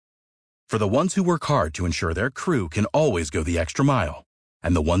For the ones who work hard to ensure their crew can always go the extra mile,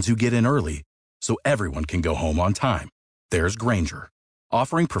 and the ones who get in early so everyone can go home on time, there's Grainger,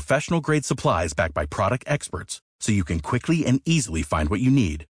 offering professional-grade supplies backed by product experts so you can quickly and easily find what you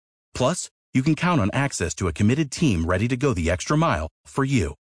need. Plus, you can count on access to a committed team ready to go the extra mile for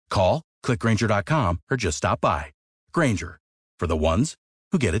you. Call, click Grainger.com, or just stop by. Grainger, for the ones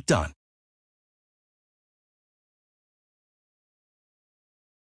who get it done.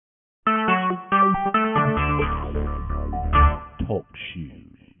 Talk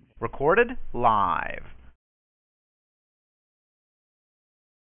shoes. Recorded live.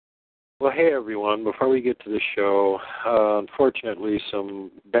 Well, hey everyone, before we get to the show, unfortunately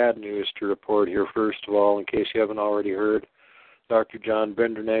some bad news to report here. First of all, in case you haven't already heard, Dr. John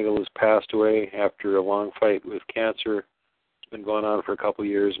Bindernagel has passed away after a long fight with cancer. It's been going on for a couple of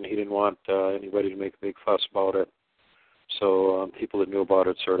years, and he didn't want anybody to make a big fuss about it. So people that knew about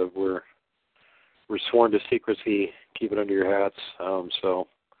it sort of were sworn to secrecy, keep it under your hats. So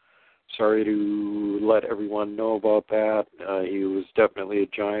sorry to let everyone know about that. He was definitely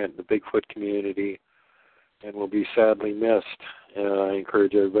a giant in the Bigfoot community and will be sadly missed. I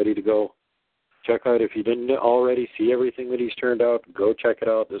encourage everybody to go check out. If you didn't already see everything that he's turned out, go check it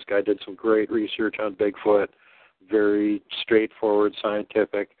out. This guy did some great research on Bigfoot, very straightforward,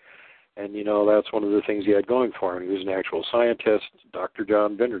 scientific. And, you know, that's one of the things he had going for him. He was an actual scientist, Dr.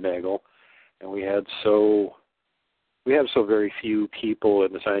 John Bindernagel. And we have so very few people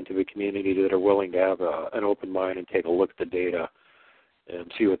in the scientific community that are willing to have an open mind and take a look at the data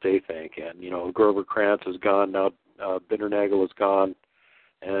and see what they think. And, you know, Grover Krantz is gone now. Bindernagel is gone.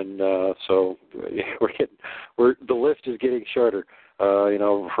 And so the list is getting shorter. You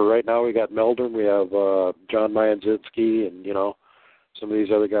know, for right now we got Meldrum, we have John Mayanzinski, and, you know, some of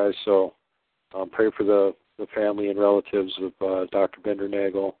these other guys. So pray for the family and relatives of Dr.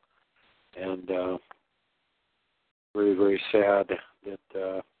 Bindernagel. And very, very sad that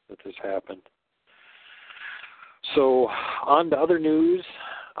this happened. So on to other news.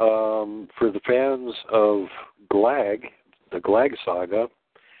 For the fans of Glag, the Glag saga,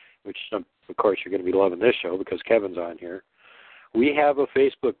 which of course you're going to be loving this show because Kevin's on here, we have a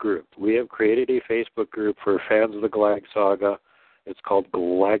Facebook group. We have created a Facebook group for fans of the Glag saga. It's called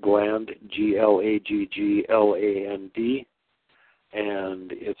Glagland, Glaggland.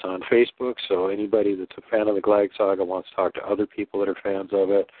 And it's on Facebook, so anybody that's a fan of the Glag Saga wants to talk to other people that are fans of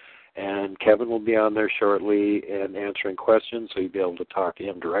it. And Kevin will be on there shortly and answering questions, so you'll be able to talk to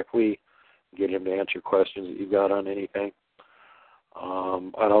him directly, get him to answer questions that you've got on anything.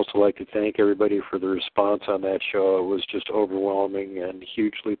 I'd also like to thank everybody for the response on that show. It was just overwhelming and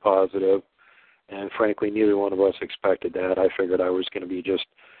hugely positive. And frankly, neither one of us expected that. I figured I was going to be just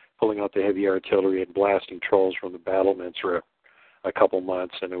pulling out the heavy artillery and blasting trolls from the battlements for a couple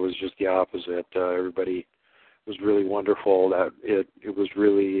months, and it was just the opposite. Everybody was really wonderful. That it was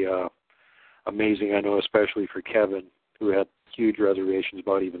really amazing. I know, especially for Kevin, who had huge reservations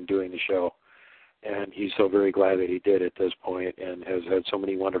about even doing the show, and he's so very glad that he did at this point, and has had so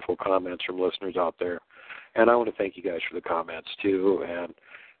many wonderful comments from listeners out there. And I want to thank you guys for the comments too, and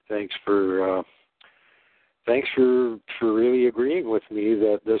thanks for really agreeing with me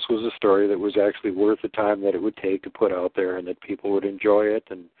that this was a story that was actually worth the time that it would take to put out there, and that people would enjoy it,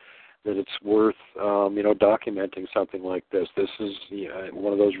 and that it's worth documenting something like this. This is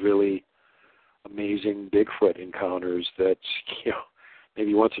one of those really amazing Bigfoot encounters that's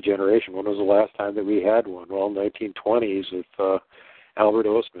maybe once a generation. When was the last time that we had one? Well, 1920s with Albert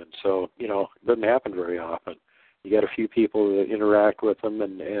Ostman. So it doesn't happen very often. You got a few people that interact with them,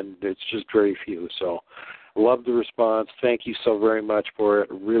 and it's just very few. So love the response. Thank you so very much for it.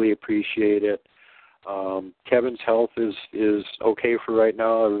 Really appreciate it. Kevin's health is okay for right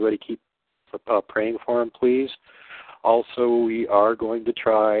now. Everybody keep praying for him, please. Also, we are going to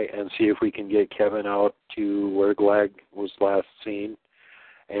try and see if we can get Kevin out to where Glag was last seen,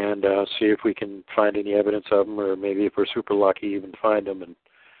 and see if we can find any evidence of him, or maybe if we're super lucky, even find him. And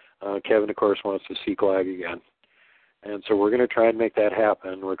Kevin, of course, wants to see Glag again. And so we're going to try and make that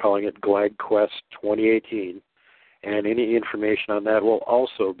happen. We're calling it Glag Quest 2018. And any information on that will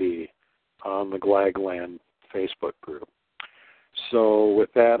also be on the Glagland Facebook group. So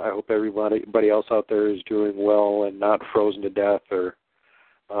with that, I hope everybody else out there is doing well and not frozen to death or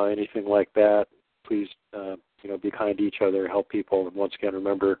anything like that. Please, be kind to each other, help people. And once again,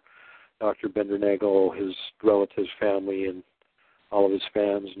 remember Dr. Bindernagel, his relatives, family, and all of his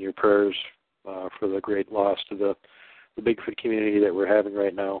fans, and your prayers for the great loss to the Bigfoot community that we're having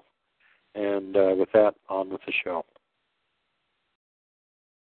right now. And with that, on with the show.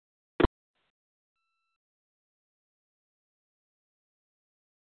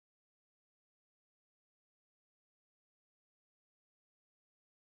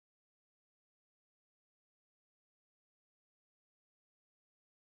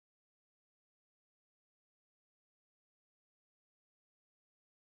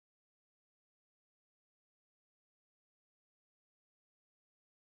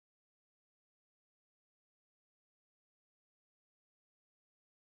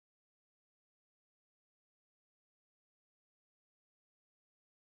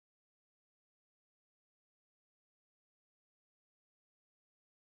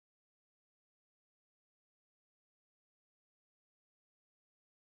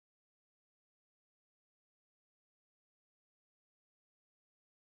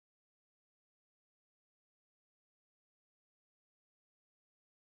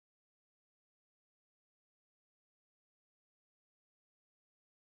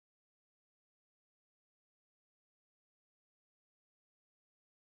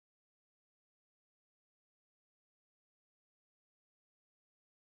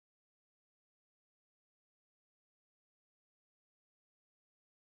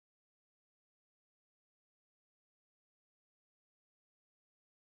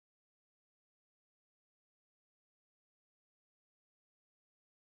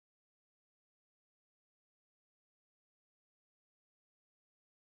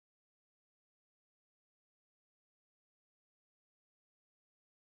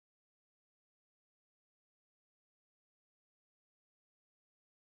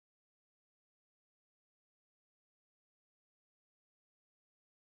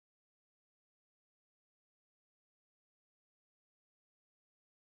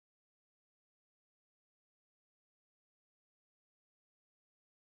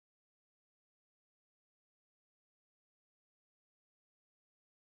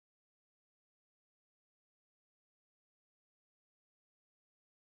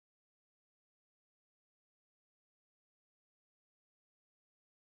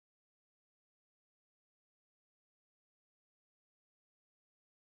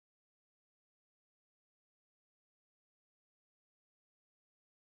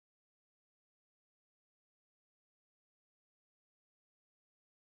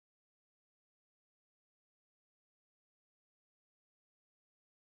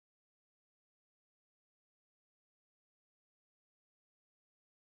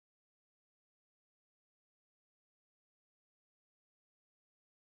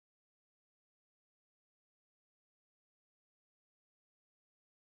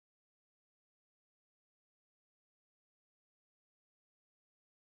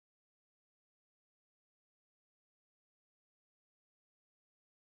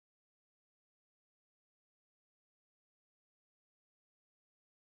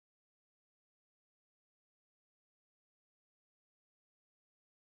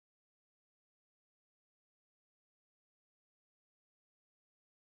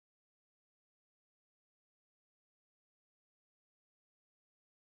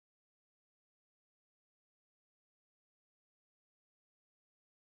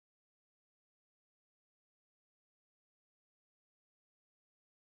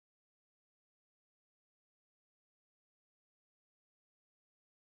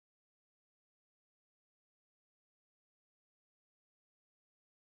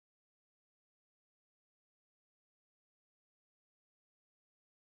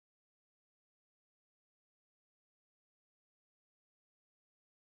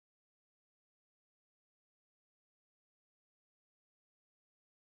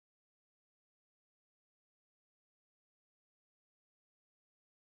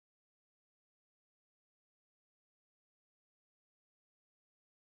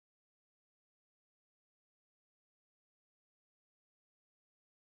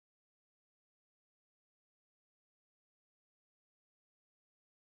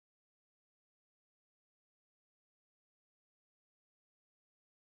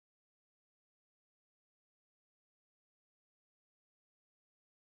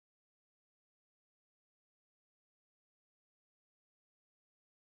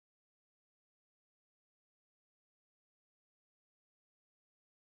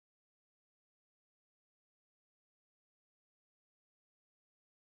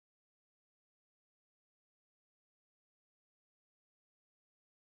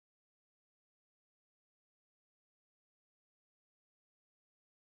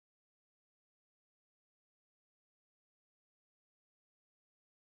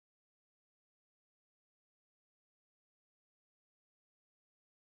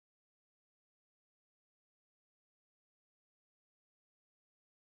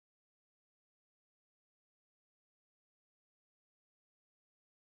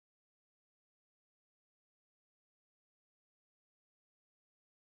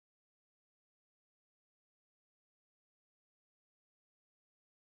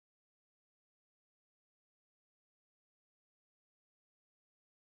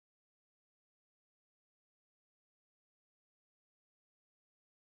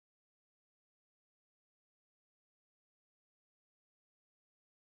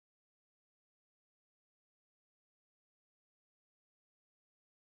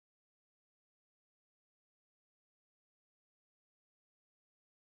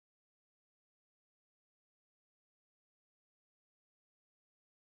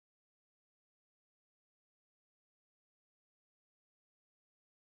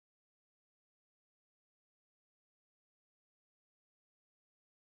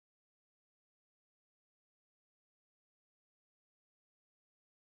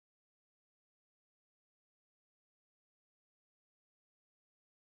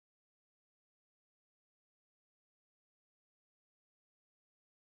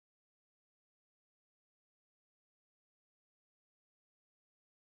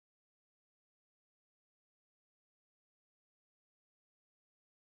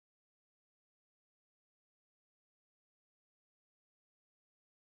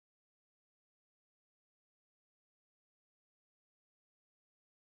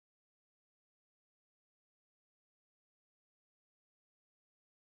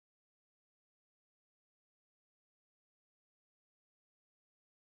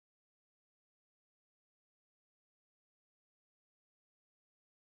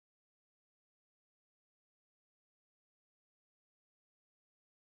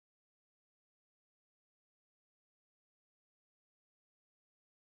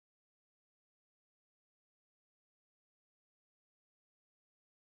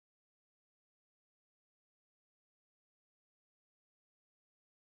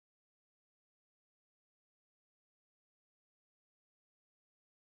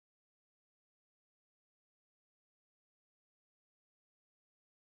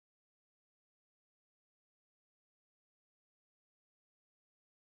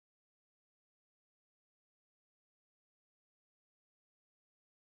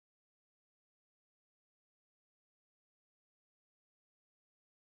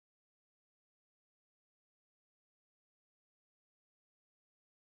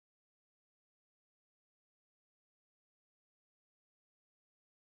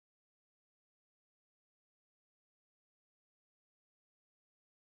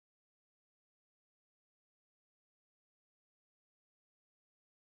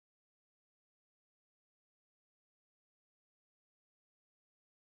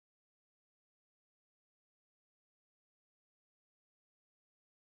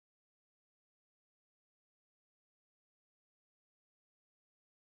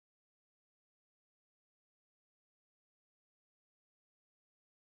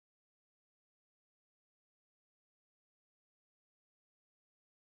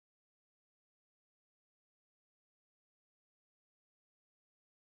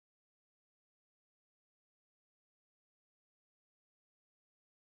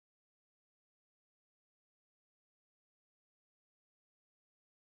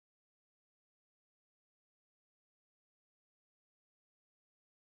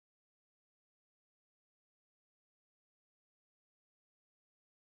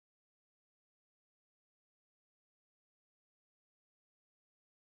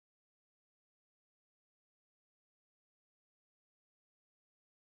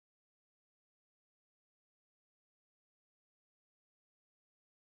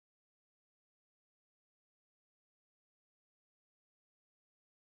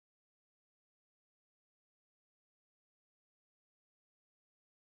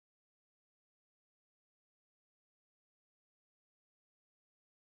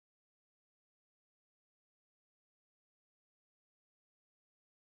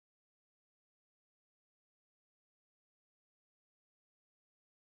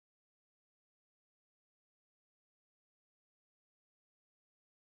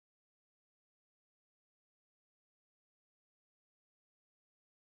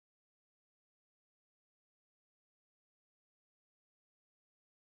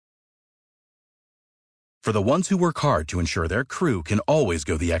 For the ones who work hard to ensure their crew can always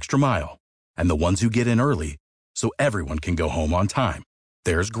go the extra mile, and the ones who get in early so everyone can go home on time,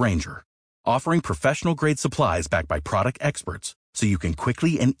 there's Grainger, offering professional-grade supplies backed by product experts so you can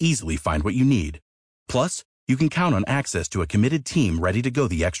quickly and easily find what you need. Plus, you can count on access to a committed team ready to go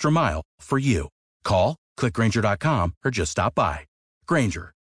the extra mile for you. Call, click Grainger.com, or just stop by.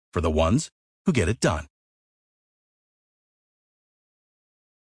 Grainger, for the ones who get it done.